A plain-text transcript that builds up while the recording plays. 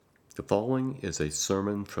The following is a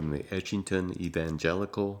sermon from the Edgington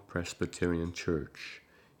Evangelical Presbyterian Church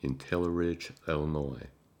in Taylor Ridge, Illinois.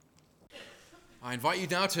 I invite you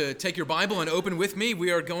now to take your Bible and open with me. We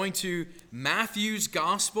are going to Matthew's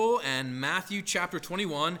Gospel and Matthew chapter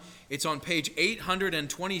 21. It's on page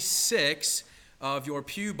 826 of your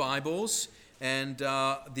pew Bibles, and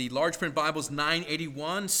the large print Bible's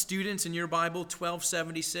 981. Students in your Bible,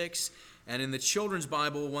 1276. And in the children's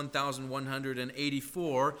Bible,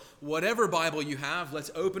 1184. Whatever Bible you have,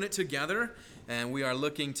 let's open it together. And we are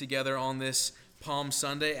looking together on this Palm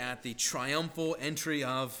Sunday at the triumphal entry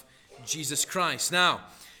of Jesus Christ. Now,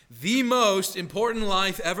 the most important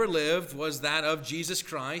life ever lived was that of Jesus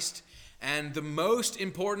Christ. And the most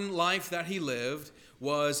important life that he lived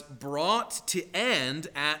was brought to end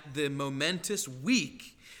at the momentous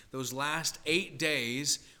week, those last 8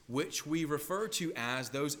 days, which we refer to as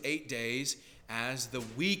those 8 days as the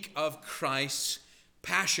week of Christ's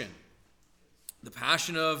Passion. The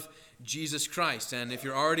Passion of Jesus Christ. And if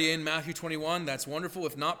you're already in Matthew 21, that's wonderful.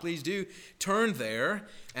 If not, please do turn there.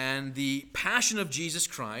 And the Passion of Jesus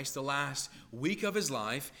Christ, the last week of his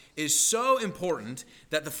life, is so important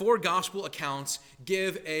that the four gospel accounts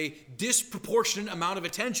give a disproportionate amount of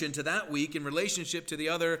attention to that week in relationship to the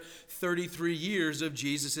other 33 years of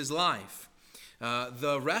Jesus' life.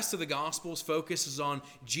 The rest of the Gospels focuses on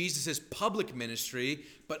Jesus' public ministry,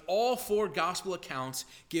 but all four Gospel accounts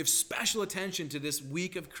give special attention to this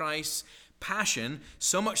week of Christ's Passion,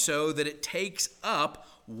 so much so that it takes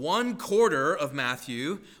up 1/4 of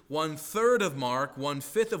Matthew, 1/3 of Mark,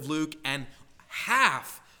 1/5 of Luke, and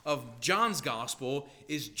half of John's Gospel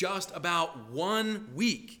is just about 1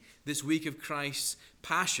 week, this week of Christ's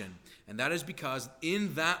Passion. And that is because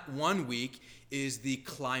in that 1 week is the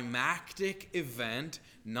climactic event,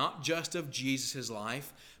 not just of Jesus'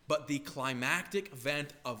 life, but the climactic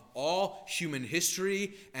event of all human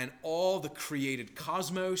history and all the created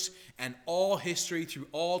cosmos, and all history through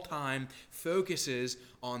all time focuses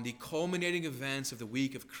on the culminating events of the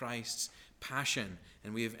week of Christ's Passion.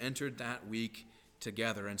 And we have entered that week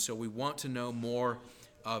together. And so we want to know more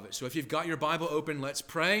of it. So if you've got your Bible open, let's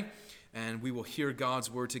pray, and we will hear God's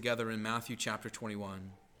word together in Matthew chapter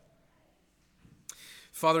 21.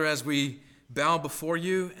 Father, as we bow before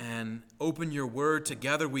you and open your word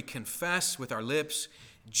together, we confess with our lips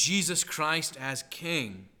Jesus Christ as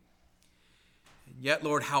King. And yet,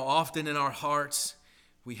 Lord, how often in our hearts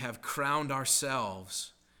we have crowned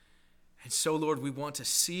ourselves. And so, Lord, we want to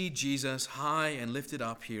see Jesus high and lifted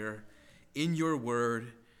up here in your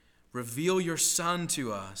word. Reveal your Son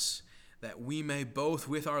to us, that we may both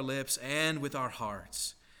with our lips and with our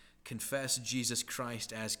hearts confess Jesus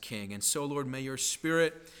Christ as King. And so, Lord, may your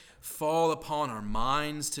Spirit fall upon our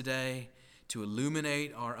minds today to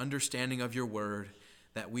illuminate our understanding of your word,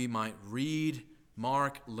 that we might read,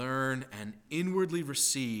 mark, learn, and inwardly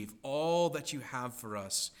receive all that you have for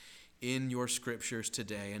us in your scriptures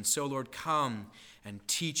today. And so, Lord, come and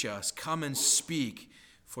teach us. Come and speak,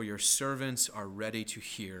 for your servants are ready to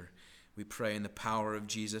hear. We pray in the power of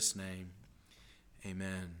Jesus' name.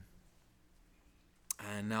 Amen.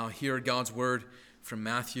 And now hear God's word from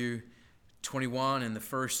Matthew 21 and the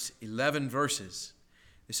first 11 verses.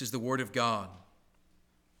 This is the word of God.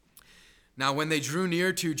 Now when they drew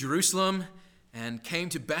near to Jerusalem and came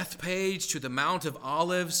to Bethphage to the Mount of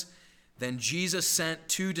Olives, then Jesus sent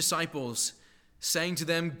 2 disciples, saying to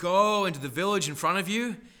them, "Go into the village in front of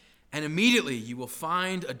you, and immediately you will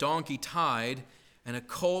find a donkey tied and a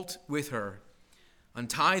colt with her.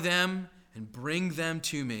 Untie them and bring them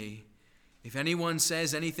to me. If anyone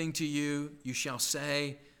says anything to you, you shall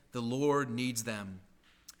say, 'The Lord needs them,'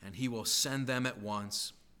 and he will send them at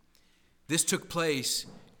once." This took place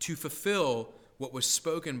to fulfill what was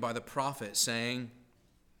spoken by the prophet, saying,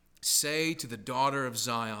 "Say to the daughter of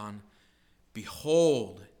Zion,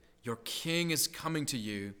 behold, your king is coming to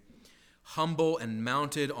you, humble and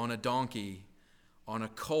mounted on a donkey, on a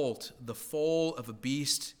colt, the foal of a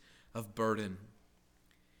beast of burden."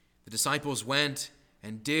 The disciples went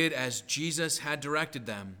and did as Jesus had directed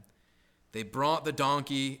them. They brought the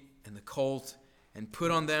donkey and the colt and put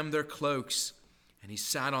on them their cloaks, and he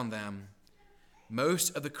sat on them. Most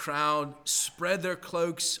of the crowd spread their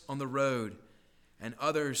cloaks on the road, and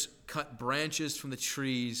others cut branches from the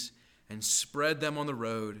trees and spread them on the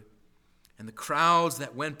road. And the crowds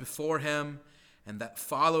that went before him and that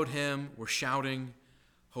followed him were shouting,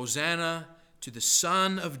 "Hosanna to the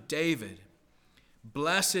Son of David.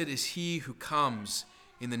 Blessed is he who comes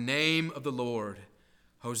in the name of the Lord.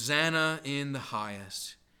 Hosanna in the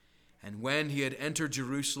highest." And when he had entered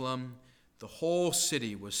Jerusalem, the whole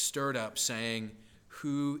city was stirred up, saying,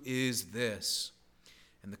 "Who is this?"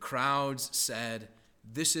 And the crowds said,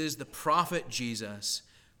 This is the prophet Jesus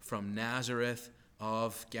from Nazareth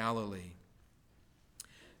of Galilee.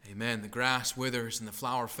 Amen. The grass withers and the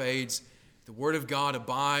flower fades. The word of God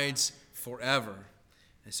abides forever.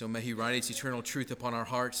 And so may he write its eternal truth upon our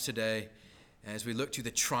hearts today as we look to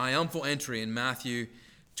the triumphal entry in Matthew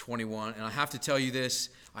 21. And I have to tell you this,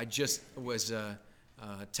 I just was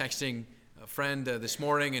texting a friend this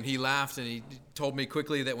morning, and he laughed, and he told me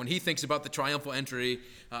quickly that when he thinks about the triumphal entry,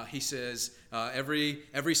 he says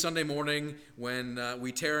every Sunday morning when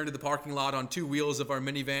we tear into the parking lot on two wheels of our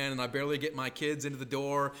minivan, and I barely get my kids into the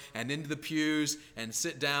door and into the pews and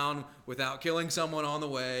sit down without killing someone on the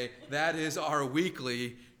way, that is our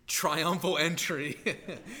weekly triumphal entry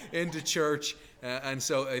into church. And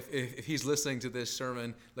so if he's listening to this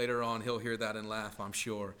sermon later on, he'll hear that and laugh, I'm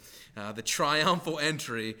sure. The triumphal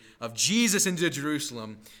entry of Jesus into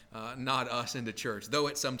Jerusalem, not us into church, though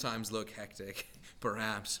it sometimes look hectic,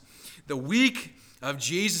 perhaps. The week of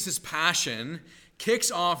Jesus' passion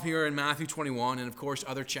kicks off here in Matthew 21 and, of course,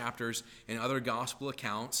 other chapters and other gospel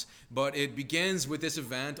accounts. But it begins with this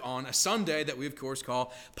event on a Sunday that we, of course,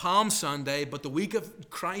 call Palm Sunday. But the week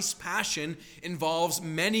of Christ's passion involves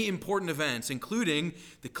many important events, including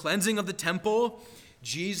the cleansing of the temple,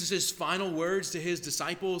 Jesus' final words to his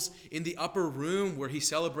disciples in the upper room where he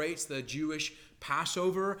celebrates the Jewish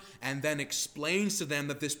Passover and then explains to them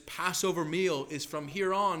that this Passover meal is from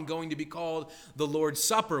here on going to be called the Lord's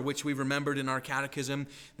Supper, which we remembered in our catechism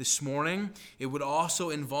this morning. It would also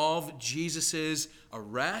involve Jesus'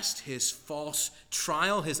 arrest, his false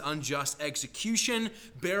trial, his unjust execution,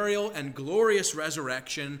 burial, and glorious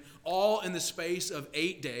resurrection, all in the space of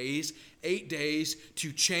 8 days. 8 days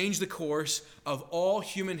to change the course of all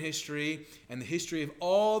human history and the history of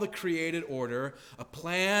all the created order, a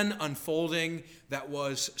plan unfolding that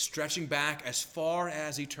was stretching back as far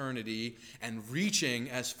as eternity and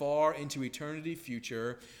reaching as far into eternity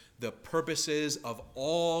future, the purposes of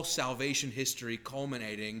all salvation history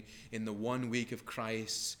culminating in the 1 week of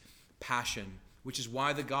Christ's passion, which is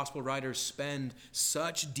why the gospel writers spend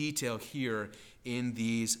such detail here in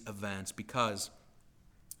these events, because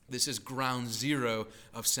this is ground zero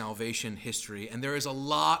of salvation history. And there is a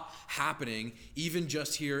lot happening, even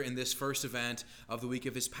just here in this first event of the week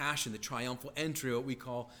of his passion, the triumphal entry, what we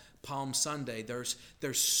call Palm Sunday. There's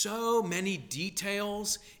so many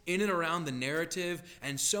details in and around the narrative,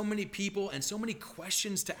 and so many people and so many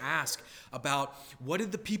questions to ask about what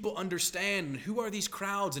did the people understand, and who are these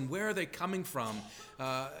crowds, and where are they coming from.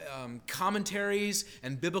 Commentaries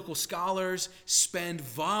and biblical scholars spend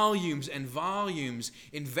volumes and volumes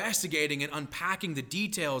investigating and unpacking the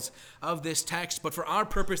details of this text. But for our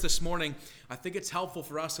purpose this morning, I think it's helpful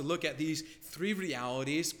for us to look at these three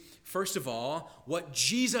realities. First of all, what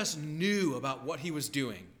Jesus knew about what he was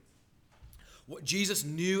doing. What Jesus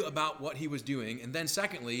knew about what he was doing. And then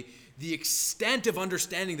secondly, the extent of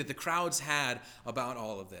understanding that the crowds had about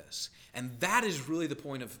all of this. And that is really the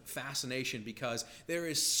point of fascination, because there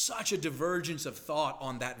is such a divergence of thought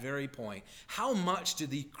on that very point. How much do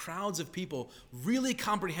the crowds of people really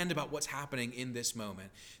comprehend about what's happening in this moment?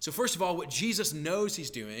 So first of all, what Jesus knows he's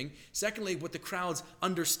doing. Secondly, what the crowds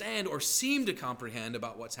understand or seem to comprehend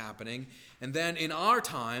about what's happening. And then in our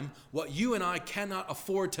time, what you and I cannot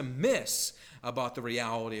afford to miss about the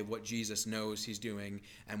reality of what Jesus knows he's doing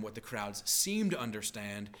and what the crowds seem to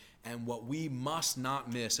understand, and what we must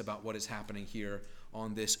not miss about what is happening here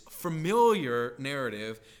on this familiar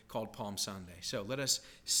narrative called Palm Sunday. So let us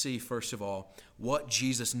see, first of all, what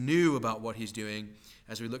Jesus knew about what he's doing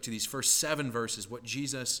as we look to these first 7 verses, what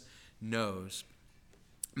Jesus knows.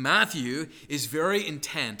 Matthew is very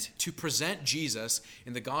intent to present Jesus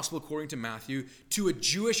in the gospel according to Matthew to a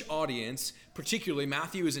Jewish audience. Particularly,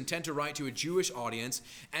 Matthew is intent to write to a Jewish audience,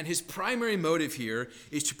 and his primary motive here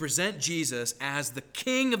is to present Jesus as the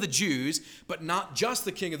King of the Jews, but not just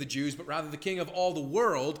the King of the Jews, but rather the King of all the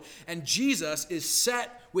world. And Jesus is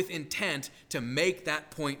set with intent to make that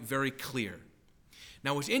point very clear.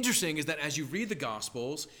 Now, what's interesting is that as you read the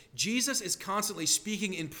Gospels, Jesus is constantly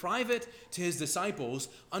speaking in private to his disciples,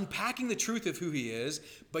 unpacking the truth of who he is,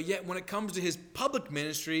 but yet when it comes to his public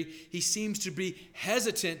ministry, he seems to be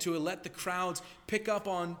hesitant to let the crowds pick up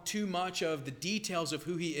on too much of the details of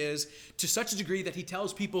who he is, to such a degree that he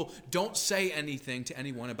tells people, don't say anything to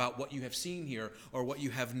anyone about what you have seen here or what you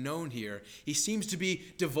have known here. He seems to be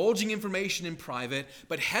divulging information in private,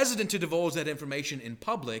 but hesitant to divulge that information in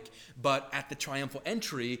public. But at the triumphal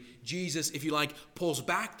entry, Jesus, if you like, pulls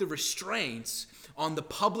back the restraints on the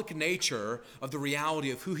public nature of the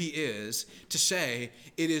reality of who he is to say,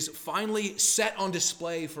 it is finally set on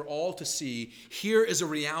display for all to see. Here is a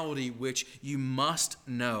reality which you must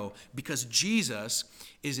know, because Jesus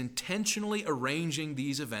is intentionally arranging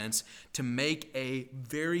these events to make a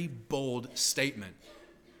very bold statement.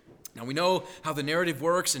 Now, we know how the narrative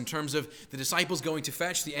works in terms of the disciples going to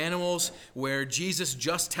fetch the animals, where Jesus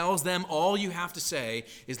just tells them all you have to say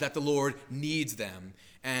is that the Lord needs them.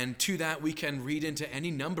 And to that, we can read into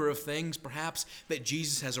any number of things, perhaps that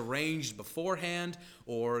Jesus has arranged beforehand,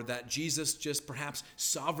 or that Jesus just perhaps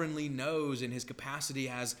sovereignly knows in his capacity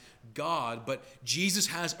as God. But Jesus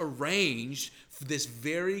has arranged for this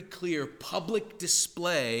very clear public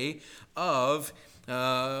display of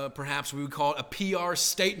perhaps we would call it a PR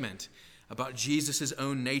statement about Jesus'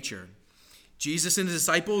 own nature. Jesus and the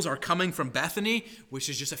disciples are coming from Bethany, which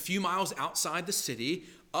is just a few miles outside the city,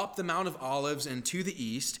 up the Mount of Olives and to the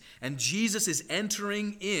east, and Jesus is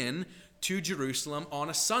entering in to Jerusalem on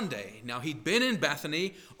a Sunday. Now, he'd been in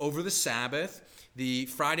Bethany over the Sabbath, the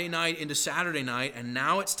Friday night into Saturday night, and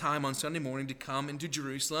now it's time on Sunday morning to come into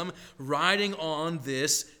Jerusalem riding on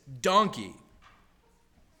this donkey.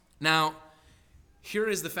 Now, here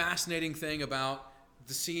is the fascinating thing about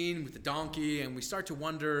the scene with the donkey, and we start to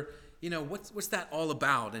wonder, what's that all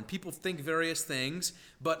about? And people think various things,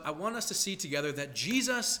 but I want us to see together that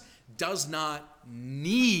Jesus does not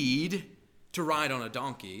need to ride on a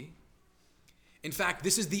donkey. In fact,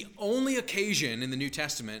 this is the only occasion in the New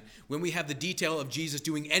Testament when we have the detail of Jesus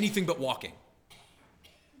doing anything but walking.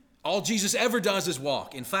 All Jesus ever does is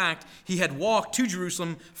walk. In fact, he had walked to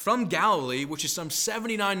Jerusalem from Galilee, which is some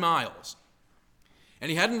 79 miles. And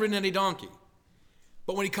he hadn't ridden any donkey.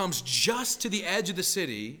 But when he comes just to the edge of the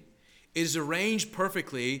city, it is arranged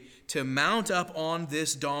perfectly to mount up on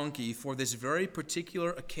this donkey for this very particular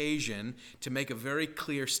occasion to make a very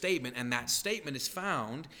clear statement. And that statement is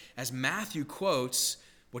found as Matthew quotes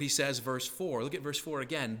what he says, verse 4. Look at verse 4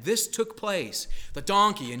 again. This took place, the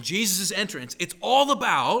donkey and Jesus' entrance. It's all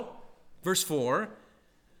about, verse 4,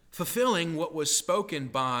 fulfilling what was spoken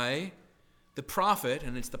by the prophet,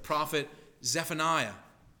 and it's the prophet Zephaniah,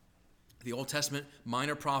 the Old Testament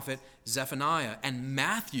minor prophet Zephaniah. And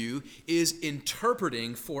Matthew is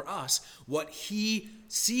interpreting for us what he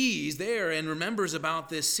sees there and remembers about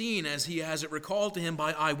this scene as he has it recalled to him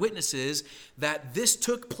by eyewitnesses, that this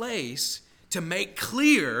took place to make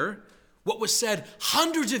clear what was said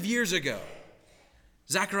hundreds of years ago.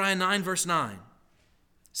 Zechariah 9, verse 9.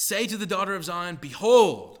 Say to the daughter of Zion,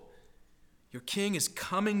 behold, your king is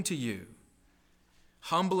coming to you,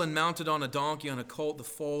 humble and mounted on a donkey, on a colt, the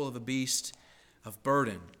foal of a beast of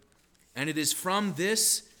burden. And it is from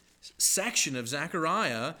this section of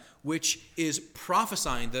Zechariah which is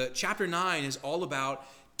prophesying. The chapter 9 is all about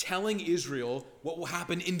telling Israel what will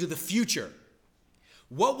happen into the future.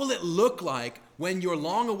 What will it look like when your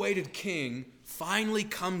long-awaited king finally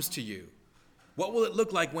comes to you? What will it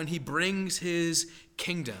look like when he brings his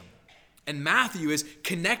kingdom? And Matthew is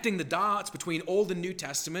connecting the dots between Old and New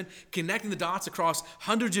Testament, connecting the dots across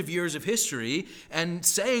hundreds of years of history, and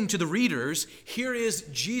saying to the readers, here is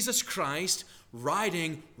Jesus Christ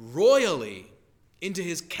riding royally into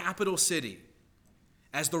his capital city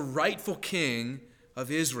as the rightful king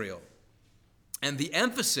of Israel. And the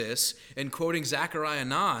emphasis in quoting Zechariah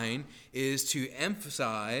 9 is to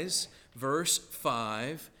emphasize, verse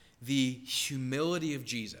 5, the humility of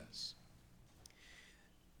Jesus.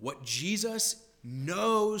 What Jesus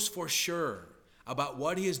knows for sure about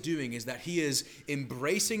what he is doing is that he is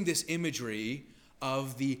embracing this imagery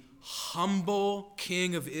of the humble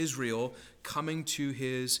king of Israel coming to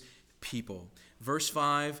his people. Verse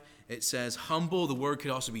 5, it says, humble, the word could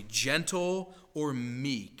also be gentle or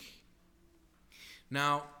meek.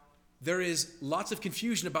 Now, there is lots of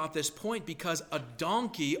confusion about this point because a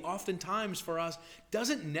donkey, oftentimes for us,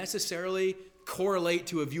 doesn't necessarily correlate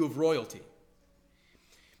to a view of royalty.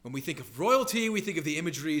 When we think of royalty, we think of the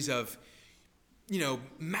imageries of,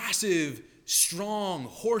 massive, strong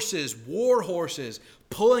horses, war horses,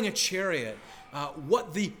 pulling a chariot.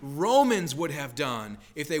 What the Romans would have done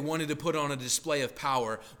if they wanted to put on a display of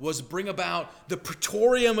power was bring about the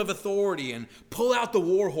praetorium of authority and pull out the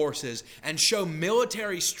war horses and show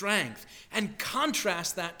military strength, and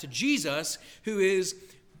contrast that to Jesus, who is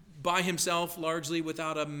by himself largely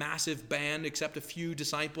without a massive band except a few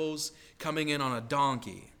disciples coming in on a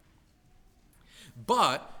donkey.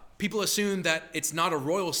 But people assume that it's not a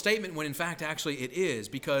royal statement when in fact actually it is,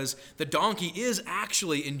 because the donkey is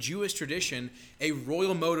actually in Jewish tradition a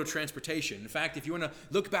royal mode of transportation. In fact, if you want to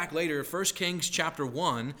look back later, 1 Kings chapter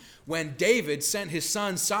 1, when David sent his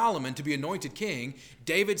son Solomon to be anointed king,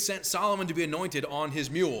 David sent Solomon to be anointed on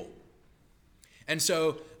his mule. And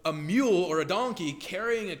so a mule or a donkey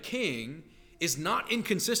carrying a king is not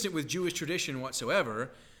inconsistent with Jewish tradition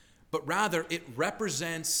whatsoever, but rather it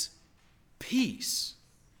represents peace.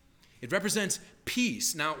 It represents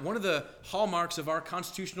peace. Now, one of the hallmarks of our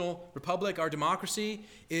constitutional republic, our democracy,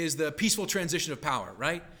 is the peaceful transition of power,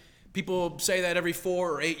 right? People say that every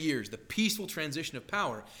 4 or 8 years, the peaceful transition of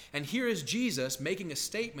power. And here is Jesus making a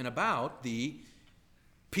statement about the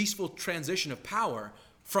peaceful transition of power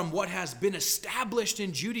from what has been established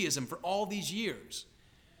in Judaism for all these years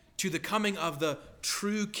to the coming of the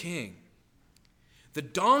true king. The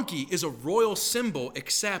donkey is a royal symbol,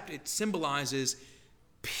 except it symbolizes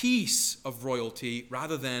peace of royalty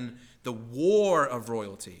rather than the war of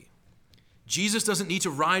royalty. Jesus doesn't need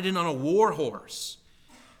to ride in on a war horse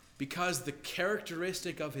because the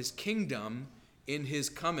characteristic of his kingdom in his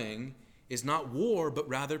coming is not war, but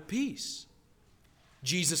rather peace.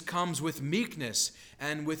 Jesus comes with meekness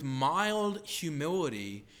and with mild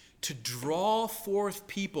humility to draw forth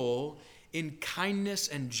people in kindness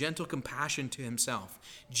and gentle compassion to himself.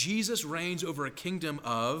 Jesus reigns over a kingdom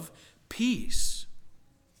of peace.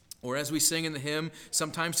 Or as we sing in the hymn,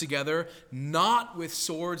 sometimes together, not with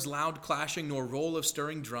swords loud clashing, nor roll of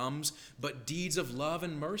stirring drums, but deeds of love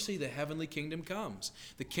and mercy, the heavenly kingdom comes.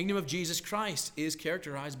 The kingdom of Jesus Christ is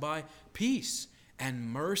characterized by peace and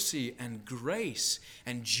mercy and grace.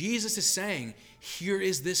 And Jesus is saying, here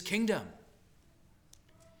is this kingdom.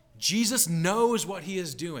 Jesus knows what he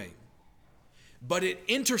is doing, but it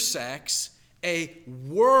intersects a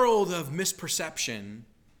world of misperception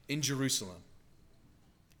in Jerusalem.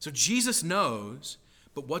 So Jesus knows,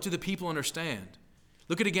 but what do the people understand?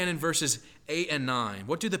 Look at it again in verses 8 and 9.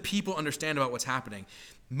 What do the people understand about what's happening?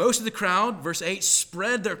 Most of the crowd, verse 8,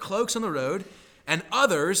 spread their cloaks on the road, and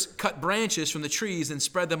others cut branches from the trees and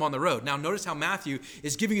spread them on the road. Now notice how Matthew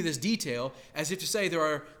is giving you this detail as if to say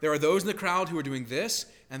there are those in the crowd who are doing this,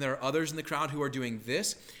 and there are others in the crowd who are doing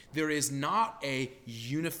this. There is not a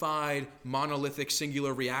unified, monolithic,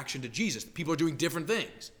 singular reaction to Jesus. People are doing different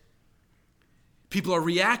things. People are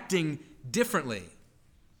reacting differently.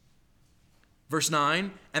 Verse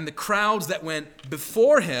 9, and the crowds that went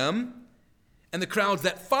before him and the crowds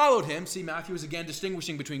that followed him. See, Matthew is again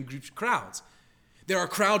distinguishing between groups of crowds. There are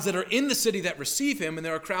crowds that are in the city that receive him, and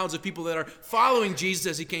there are crowds of people that are following Jesus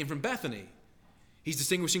as he came from Bethany. He's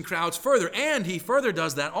distinguishing crowds further, and he further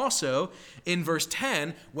does that also in verse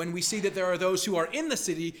 10 when we see that there are those who are in the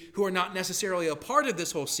city who are not necessarily a part of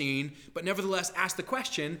this whole scene, but nevertheless ask the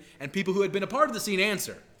question, and people who had been a part of the scene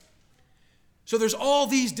answer. So there's all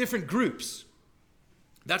these different groups.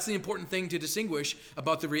 That's the important thing to distinguish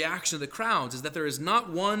about the reaction of the crowds, is that there is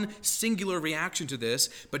not one singular reaction to this,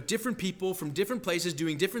 but different people from different places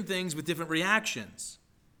doing different things with different reactions.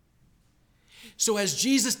 So as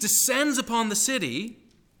Jesus descends upon the city,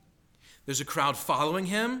 there's a crowd following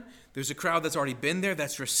him. There's a crowd that's already been there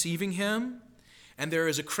that's receiving him. And there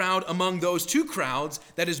is a crowd among those two crowds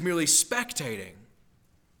that is merely spectating.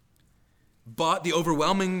 But the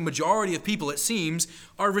overwhelming majority of people, it seems,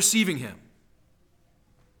 are receiving him.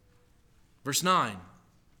 Verse 9,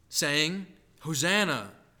 saying,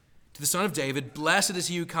 Hosanna to the Son of David, blessed is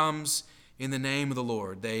he who comes in the name of the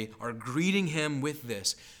Lord. They are greeting him with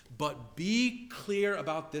this. But be clear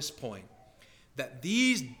about this point, that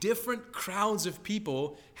these different crowds of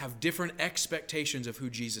people have different expectations of who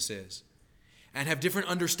Jesus is and have different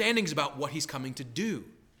understandings about what he's coming to do.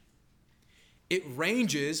 It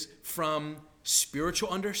ranges from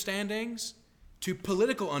spiritual understandings to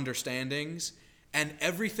political understandings and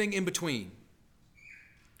everything in between.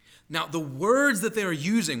 Now, the words that they are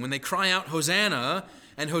using when they cry out, Hosanna,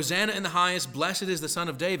 and Hosanna in the highest, blessed is the Son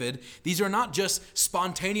of David, these are not just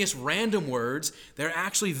spontaneous random words. They're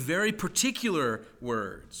actually very particular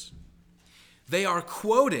words. They are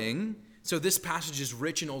quoting, so this passage is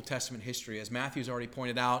rich in Old Testament history. As Matthew's already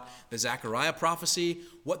pointed out, the Zechariah prophecy,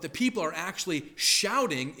 what the people are actually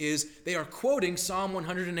shouting is they are quoting Psalm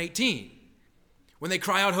 118. When they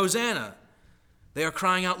cry out, Hosanna, they are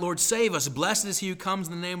crying out, Lord, save us. Blessed is he who comes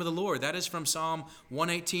in the name of the Lord. That is from Psalm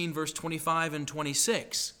 118, verse 25 and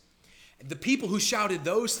 26. The people who shouted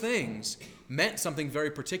those things meant something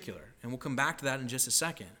very particular, and we'll come back to that in just a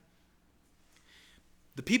second.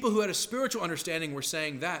 The people who had a spiritual understanding were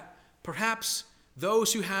saying that. Perhaps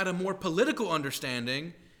those who had a more political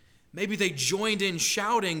understanding, maybe they joined in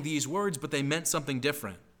shouting these words, but they meant something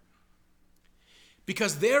different.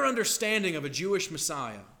 Because their understanding of a Jewish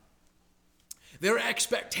Messiah, their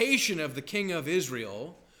expectation of the king of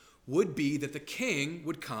Israel, would be that the king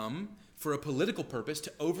would come for a political purpose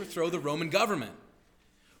to overthrow the Roman government.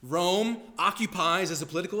 Rome occupies as a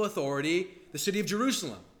political authority the city of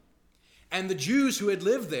Jerusalem. And the Jews who had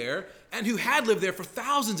lived there and who had lived there for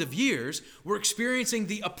thousands of years were experiencing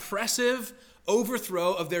the oppressive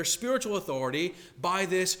overthrow of their spiritual authority by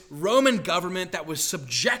this Roman government that was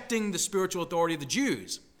subjecting the spiritual authority of the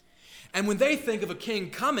Jews. And when they think of a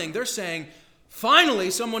king coming, they're saying,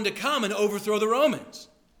 finally, someone to come and overthrow the Romans.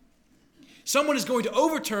 Someone is going to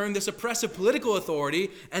overturn this oppressive political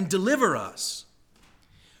authority and deliver us.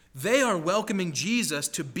 They are welcoming Jesus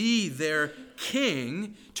to be their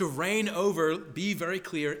king, to reign over, be very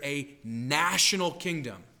clear, a national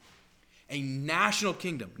kingdom. A national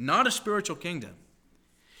kingdom, not a spiritual kingdom.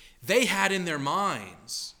 They had in their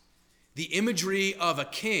minds the imagery of a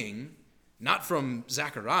king, not from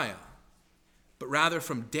Zechariah, but rather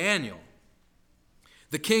from Daniel.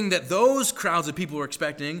 The king that those crowds of people were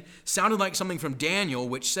expecting sounded like something from Daniel,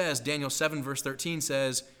 which says, Daniel 7 verse 13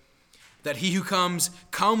 says, that he who comes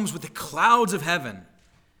with the clouds of heaven.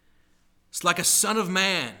 It's like a son of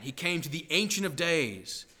man. He came to the Ancient of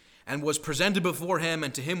Days and was presented before him,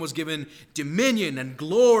 and to him was given dominion and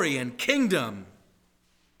glory and kingdom.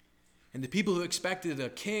 And the people who expected a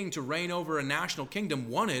king to reign over a national kingdom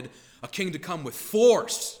wanted a king to come with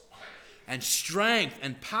force and strength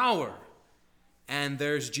and power. And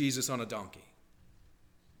there's Jesus on a donkey.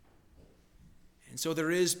 And so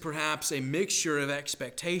there is perhaps a mixture of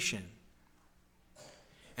expectation.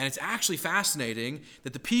 And it's actually fascinating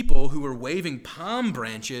that the people who were waving palm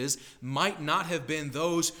branches might not have been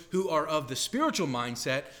those who are of the spiritual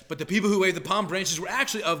mindset, but the people who waved the palm branches were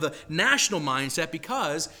actually of the national mindset,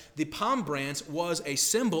 because the palm branch was a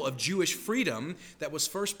symbol of Jewish freedom that was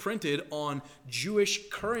first printed on Jewish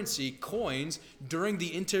currency coins during the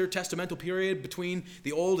intertestamental period between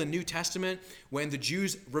the Old and New Testament, when the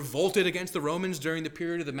Jews revolted against the Romans during the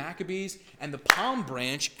period of the Maccabees. And the palm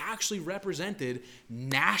branch actually represented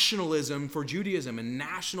nationalism for Judaism and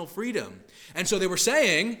national freedom. And so they were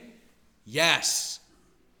saying, yes,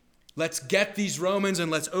 let's get these Romans and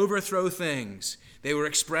let's overthrow things. They were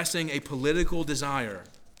expressing a political desire.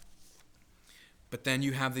 But then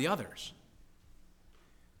you have the others,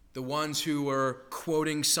 the ones who were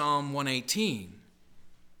quoting Psalm 118.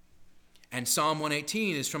 And Psalm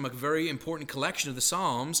 118 is from a very important collection of the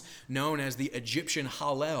Psalms known as the Egyptian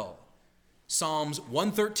Hallel. Psalms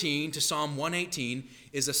 113 to Psalm 118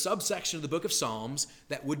 is a subsection of the book of Psalms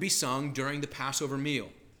that would be sung during the Passover meal.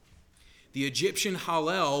 The Egyptian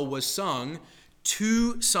Hallel was sung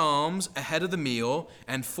 2 psalms ahead of the meal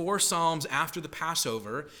and 4 psalms after the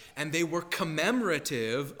Passover, and they were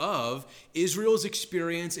commemorative of Israel's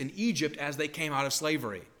experience in Egypt as they came out of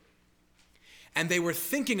slavery. And they were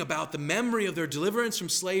thinking about the memory of their deliverance from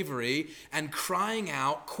slavery and crying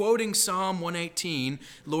out, quoting Psalm 118,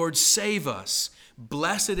 Lord, save us.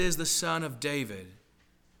 Blessed is the Son of David.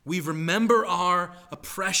 We remember our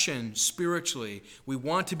oppression spiritually. We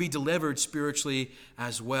want to be delivered spiritually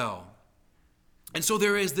as well. And so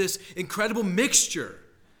there is this incredible mixture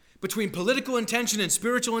between political intention and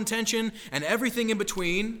spiritual intention and everything in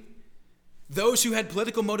between. Those who had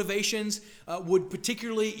political motivations would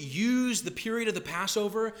particularly use the period of the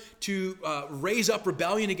Passover to raise up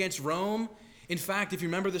rebellion against Rome. In fact, if you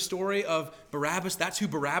remember the story of Barabbas, that's who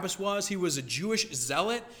Barabbas was. He was a Jewish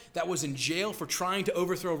zealot that was in jail for trying to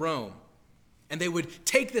overthrow Rome. And they would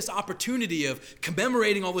take this opportunity of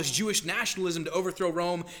commemorating all this Jewish nationalism to overthrow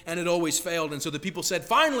Rome, and it always failed. And so the people said,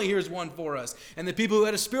 finally, here's one for us. And the people who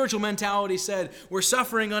had a spiritual mentality said, we're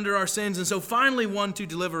suffering under our sins, and so finally one to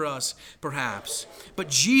deliver us, perhaps. But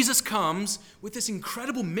Jesus comes with this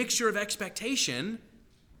incredible mixture of expectation,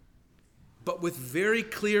 but with very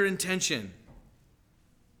clear intention.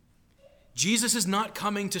 Jesus is not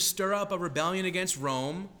coming to stir up a rebellion against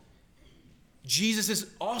Rome. Jesus is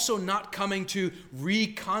also not coming to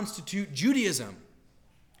reconstitute Judaism.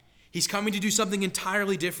 He's coming to do something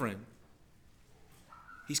entirely different.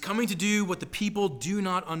 He's coming to do what the people do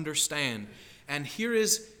not understand. And here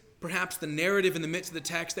is perhaps the narrative in the midst of the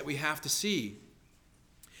text that we have to see.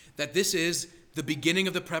 That this is the beginning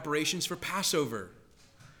of the preparations for Passover,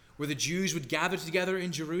 where the Jews would gather together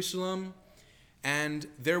in Jerusalem, and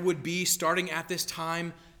there would be, starting at this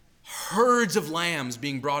time, herds of lambs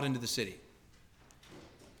being brought into the city.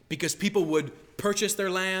 Because people would purchase their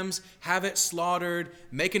lambs, have it slaughtered,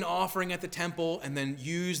 make an offering at the temple, and then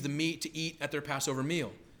use the meat to eat at their Passover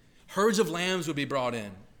meal. Herds of lambs would be brought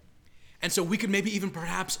in. And so we could maybe even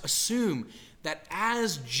perhaps assume that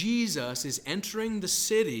as Jesus is entering the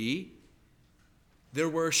city, There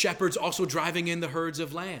were shepherds also driving in the herds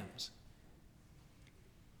of lambs.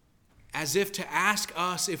 As if to ask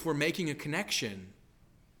us if we're making a connection,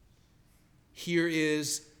 here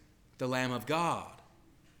is the Lamb of God.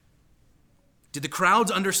 Did the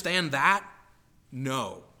crowds understand that?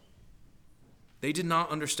 No. They did not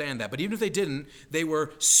understand that. But even if they didn't, they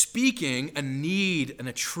were speaking a need and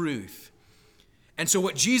a truth. And so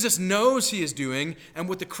what Jesus knows he is doing and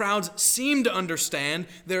what the crowds seem to understand,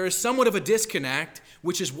 there is somewhat of a disconnect,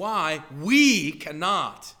 which is why we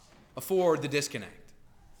cannot afford the disconnect.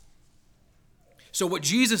 So what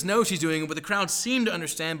Jesus knows he's doing and what the crowds seem to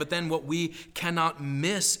understand, but then what we cannot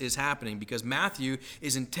miss is happening, because Matthew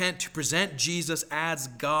is intent to present Jesus as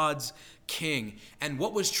God's king. And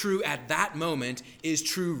what was true at that moment is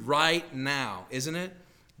true right now, isn't it?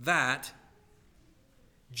 That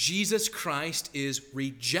Jesus Christ is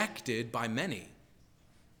rejected by many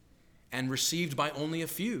and received by only a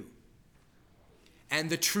few. And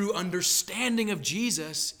the true understanding of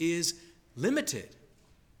Jesus is limited.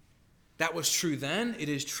 That was true then, it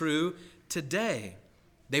is true today.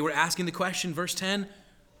 They were asking the question, verse 10,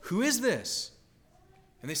 who is this?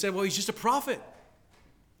 And they said, well, he's just a prophet.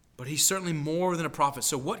 But he's certainly more than a prophet.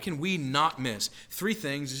 So what can we not miss? Three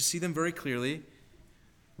things, you see them very clearly.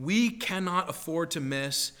 We cannot afford to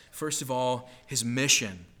miss, first of all, his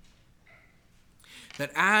mission.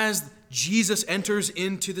 That as Jesus enters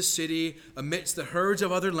into the city amidst the herds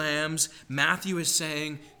of other lambs, Matthew is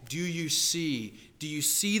saying, do you see? Do you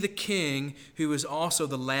see the king who is also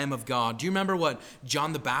the Lamb of God? Do you remember what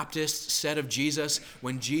John the Baptist said of Jesus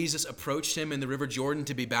when Jesus approached him in the River Jordan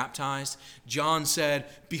to be baptized? John said,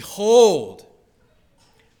 behold,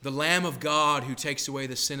 the Lamb of God who takes away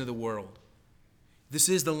the sin of the world. This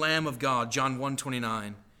is the Lamb of God, John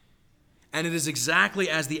 1:29. And it is exactly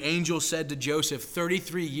as the angel said to Joseph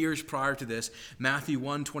 33 years prior to this, Matthew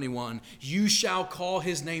 1:21. You shall call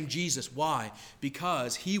his name Jesus. Why?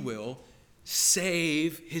 Because he will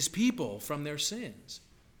save his people from their sins.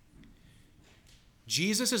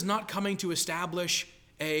 Jesus is not coming to establish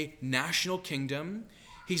a national kingdom.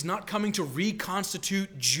 He's not coming to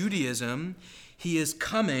reconstitute Judaism. He is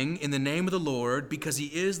coming in the name of the Lord, because he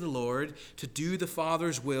is the Lord, to do the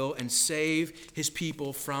Father's will and save his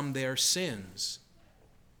people from their sins.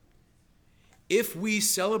 If we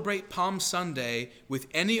celebrate Palm Sunday with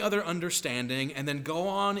any other understanding and then go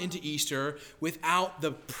on into Easter without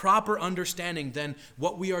the proper understanding, then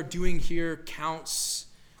what we are doing here counts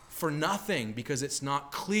for nothing, because it's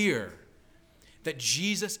not clear that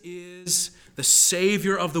Jesus is the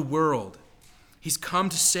Savior of the world. He's come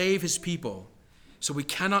to save his people. So we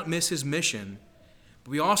cannot miss his mission,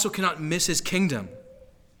 but we also cannot miss his kingdom.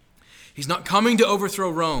 He's not coming to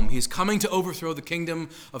overthrow Rome. He is coming to overthrow the kingdom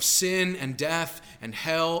of sin and death and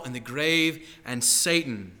hell and the grave and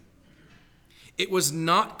Satan. It was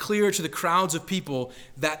not clear to the crowds of people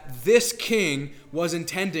that this king was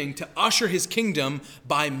intending to usher his kingdom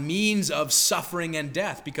by means of suffering and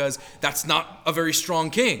death, because that's not a very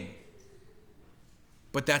strong king.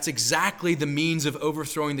 But that's exactly the means of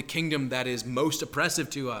overthrowing the kingdom that is most oppressive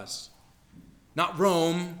to us. Not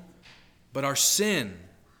Rome, but our sin,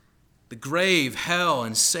 the grave, hell,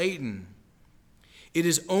 and Satan. It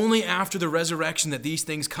is only after the resurrection that these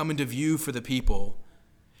things come into view for the people.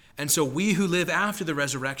 And so we who live after the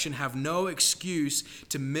resurrection have no excuse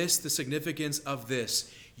to miss the significance of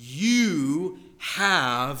this. You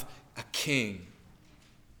have a king.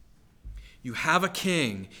 You have a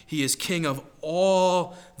king. He is king of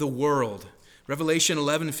all the world. Revelation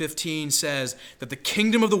 11:15 says that the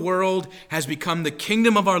kingdom of the world has become the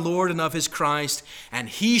kingdom of our Lord and of his Christ, and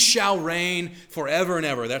he shall reign forever and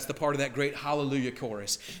ever. That's the part of that great hallelujah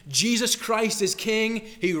chorus. Jesus Christ is king.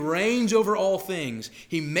 He reigns over all things.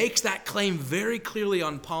 He makes that claim very clearly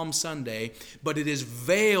on Palm Sunday, but it is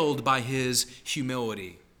veiled by his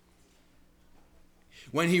humility.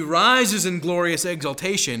 When he rises in glorious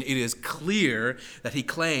exaltation, it is clear that he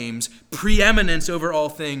claims preeminence over all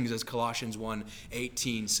things, as Colossians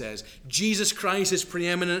 1:18 says. Jesus Christ is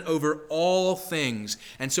preeminent over all things.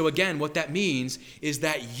 And so again, what that means is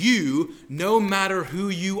that you, no matter who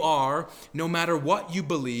you are, no matter what you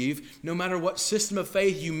believe, no matter what system of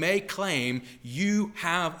faith you may claim, you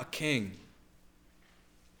have a king.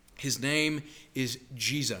 His name is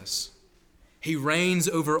Jesus. He reigns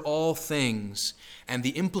over all things. And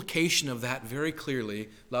the implication of that very clearly,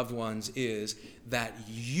 loved ones, is that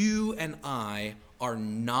you and I are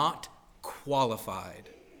not qualified.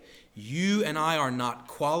 You and I are not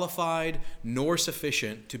qualified nor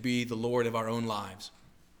sufficient to be the Lord of our own lives.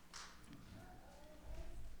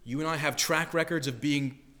 You and I have track records of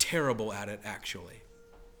being terrible at it, actually.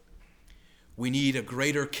 We need a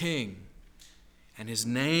greater king. And his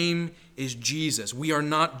name is Jesus. We are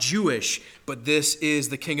not Jewish, but this is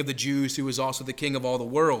the King of the Jews who is also the King of all the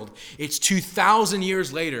world. It's 2,000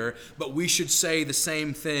 years later, but we should say the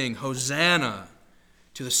same thing. Hosanna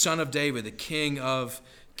to the Son of David, the King of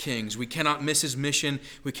Kings. We cannot miss his mission.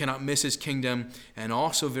 We cannot miss his kingdom. And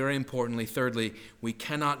also, very importantly, thirdly, we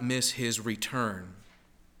cannot miss his return.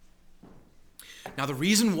 Now, the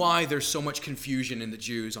reason why there's so much confusion in the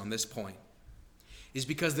Jews on this point is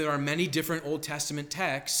because there are many different Old Testament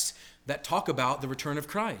texts that talk about the return of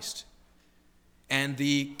Christ and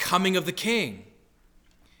the coming of the King.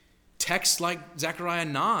 Texts like Zechariah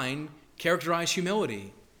 9 characterize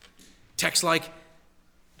humility. Texts like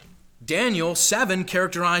Daniel 7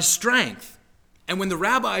 characterize strength. And when the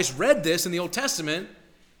rabbis read this in the Old Testament,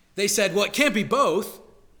 they said, well, it can't be both,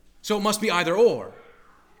 so it must be either or.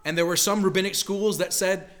 And there were some rabbinic schools that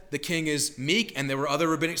said the king is meek, and there were other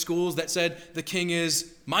rabbinic schools that said the king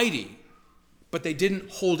is mighty. But they didn't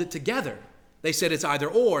hold it together. They said it's either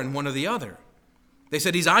or and one or the other. They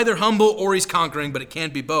said he's either humble or he's conquering, but it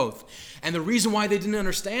can't be both. And the reason why they didn't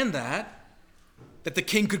understand that the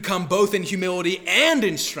king could come both in humility and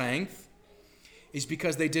in strength, is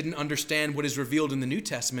because they didn't understand what is revealed in the New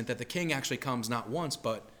Testament, that the king actually comes not once,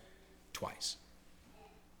 but twice.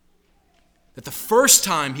 That the first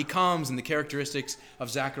time he comes in the characteristics of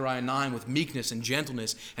Zechariah 9 with meekness and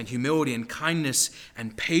gentleness and humility and kindness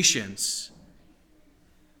and patience.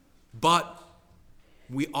 But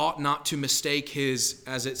we ought not to mistake his,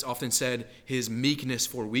 as it's often said, his meekness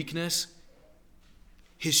for weakness,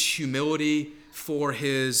 his humility for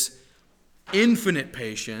his infinite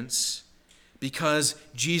patience, because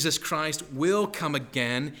Jesus Christ will come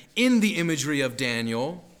again in the imagery of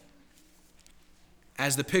Daniel,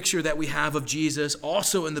 as the picture that we have of Jesus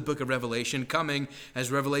also in the book of Revelation, coming, as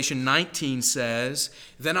Revelation 19 says,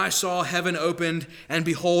 then I saw heaven opened, and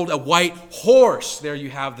behold, a white horse. There you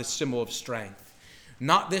have the symbol of strength.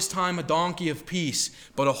 Not this time a donkey of peace,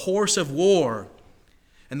 but a horse of war.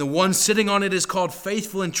 And the one sitting on it is called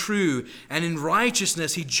Faithful and True, and in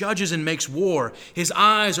righteousness he judges and makes war. His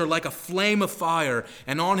eyes are like a flame of fire,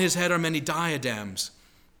 and on his head are many diadems.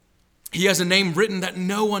 He has a name written that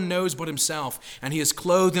no one knows but himself, and he is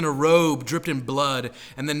clothed in a robe dripped in blood,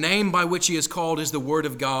 and the name by which he is called is the Word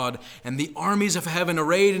of God. And the armies of heaven,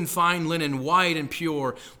 arrayed in fine linen, white and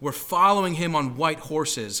pure, were following him on white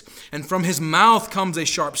horses. And from his mouth comes a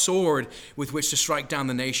sharp sword with which to strike down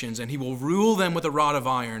the nations, and he will rule them with a rod of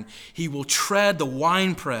iron. He will tread the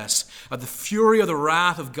winepress of the fury of the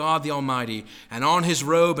wrath of God the Almighty. And on his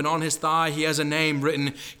robe and on his thigh he has a name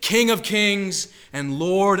written, King of Kings and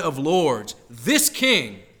Lord of Lords. This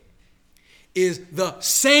king is the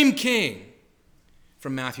same king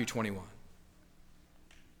from Matthew 21.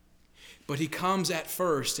 But he comes at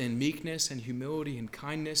first in meekness and humility and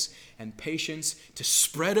kindness and patience to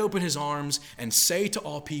spread open his arms and say to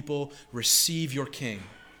all people, receive your king.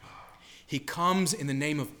 He comes in the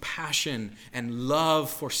name of passion and love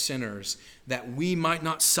for sinners, that we might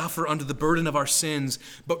not suffer under the burden of our sins,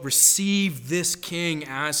 but receive this king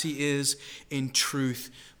as he is in truth.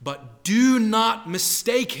 But do not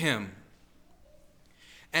mistake him,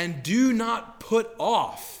 and do not put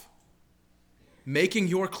off making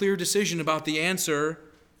your clear decision about the answer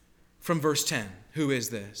from verse 10. Who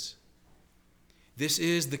is this? This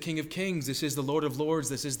is the King of Kings. This is the Lord of Lords.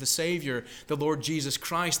 This is the Savior, the Lord Jesus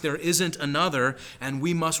Christ. There isn't another, and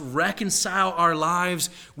we must reconcile our lives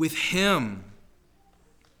with him.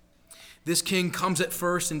 This king comes at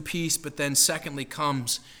first in peace, but then secondly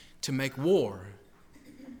comes to make war,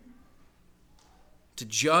 to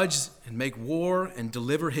judge and make war and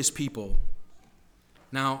deliver his people.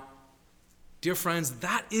 Now, dear friends,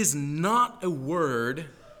 that is not a word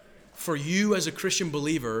for you as a Christian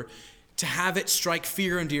believer to have it strike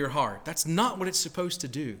fear into your heart. That's not what it's supposed to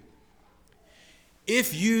do.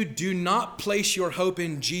 If you do not place your hope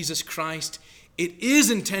in Jesus Christ, it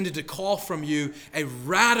is intended to call from you a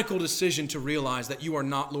radical decision to realize that you are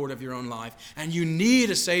not Lord of your own life, and you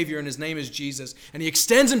need a Savior, and his name is Jesus, and he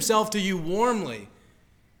extends himself to you warmly.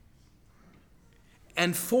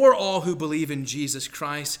 And for all who believe in Jesus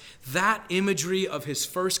Christ, that imagery of his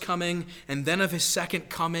first coming and then of his second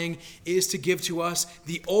coming is to give to us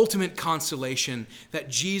the ultimate consolation that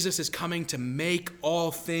Jesus is coming to make all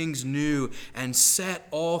things new and set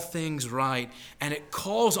all things right. And it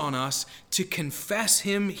calls on us to confess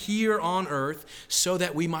him here on earth so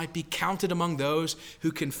that we might be counted among those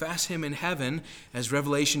who confess him in heaven, as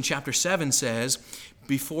Revelation chapter 7 says,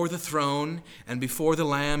 before the throne and before the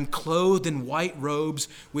Lamb, clothed in white robes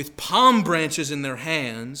with palm branches in their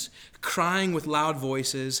hands, crying with loud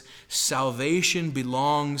voices, salvation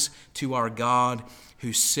belongs to our God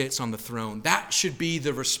who sits on the throne. That should be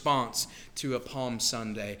the response to a Palm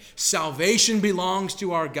Sunday. Salvation belongs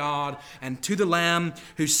to our God and to the Lamb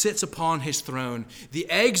who sits upon his throne. The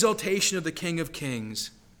exaltation of the King of Kings.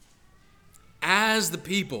 As the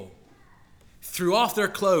people threw off their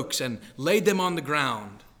cloaks and laid them on the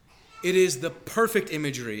ground, it is the perfect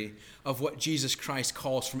imagery of what Jesus Christ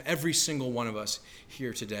calls from every single one of us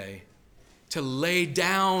here today. To lay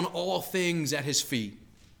down all things at his feet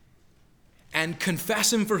and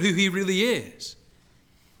confess him for who he really is.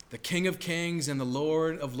 The King of Kings and the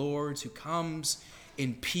Lord of Lords, who comes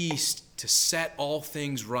in peace to set all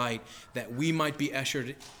things right, that we might be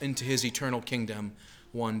ushered into his eternal kingdom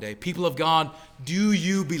one day. People of God, do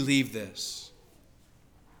you believe this?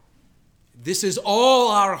 This is all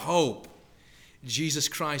our hope. Jesus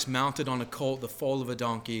Christ mounted on a colt, the foal of a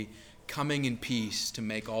donkey, coming in peace to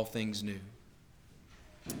make all things new.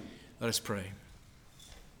 Let us pray.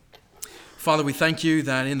 Father, we thank you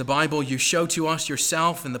that in the Bible you show to us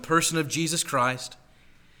yourself in the person of Jesus Christ.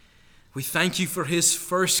 We thank you for his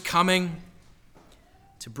first coming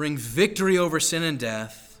to bring victory over sin and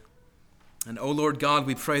death. And, O Lord God,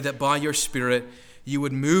 we pray that by your Spirit you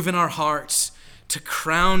would move in our hearts to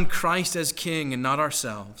crown Christ as King and not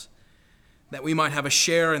ourselves, that we might have a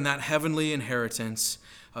share in that heavenly inheritance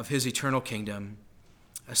of his eternal kingdom.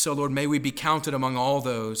 So, Lord, may we be counted among all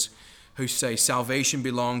those who say salvation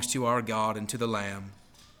belongs to our God and to the Lamb.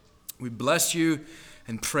 We bless you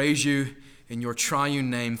and praise you in your triune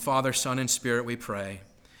name, Father, Son, and Spirit, we pray.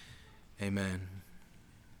 Amen.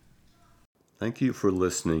 Thank you for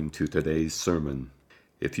listening to today's sermon.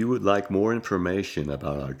 If you would like more information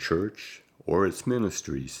about our church or its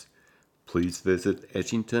ministries, please visit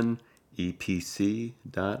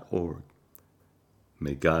edgingtonepc.org.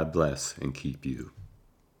 May God bless and keep you.